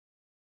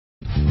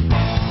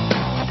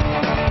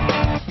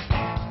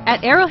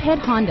At Arrowhead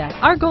Honda,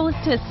 our goal is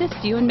to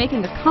assist you in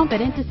making a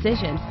confident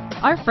decision.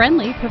 Our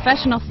friendly,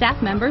 professional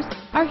staff members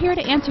are here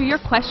to answer your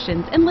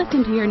questions and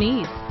listen to your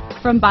needs.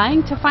 From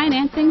buying to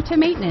financing to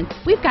maintenance,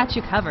 we've got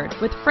you covered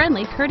with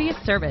friendly, courteous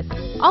service,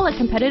 all at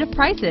competitive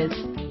prices.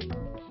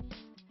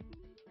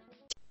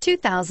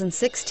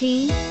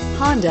 2016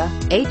 Honda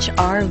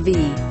HR-V.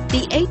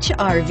 The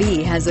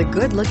HR-V has a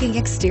good-looking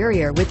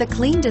exterior with a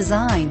clean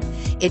design.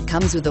 It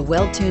comes with a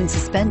well-tuned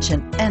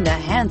suspension and a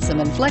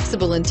handsome and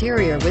flexible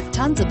interior with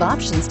tons of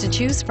options to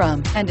choose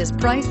from and is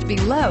priced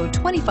below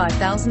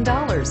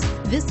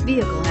 $25,000. This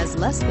vehicle has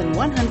less than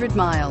 100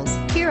 miles.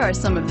 Here are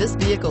some of this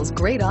vehicle's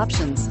great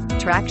options: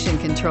 traction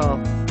control,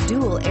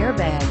 dual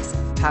airbags,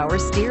 power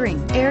steering,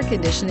 air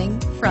conditioning,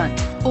 front,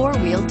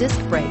 four-wheel disc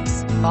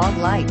brakes, fog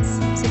lights,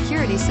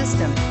 security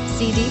system,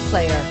 CD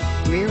player,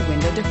 rear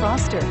window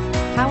defroster,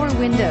 power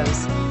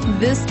windows.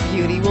 This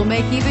beauty will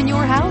make even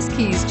your house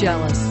keys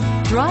jealous.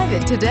 Drive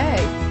it today.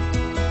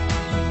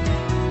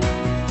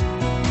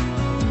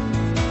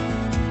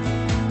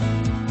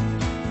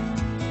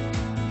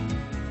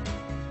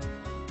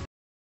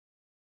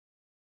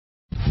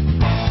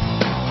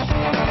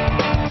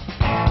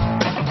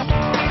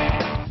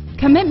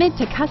 Commitment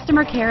to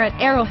customer care at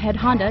Arrowhead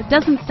Honda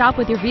doesn't stop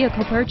with your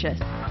vehicle purchase.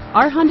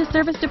 Our Honda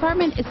service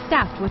department is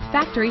staffed with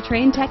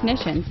factory-trained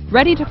technicians,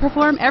 ready to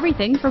perform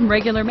everything from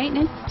regular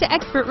maintenance to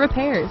expert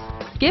repairs.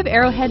 Give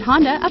Arrowhead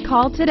Honda a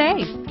call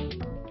today.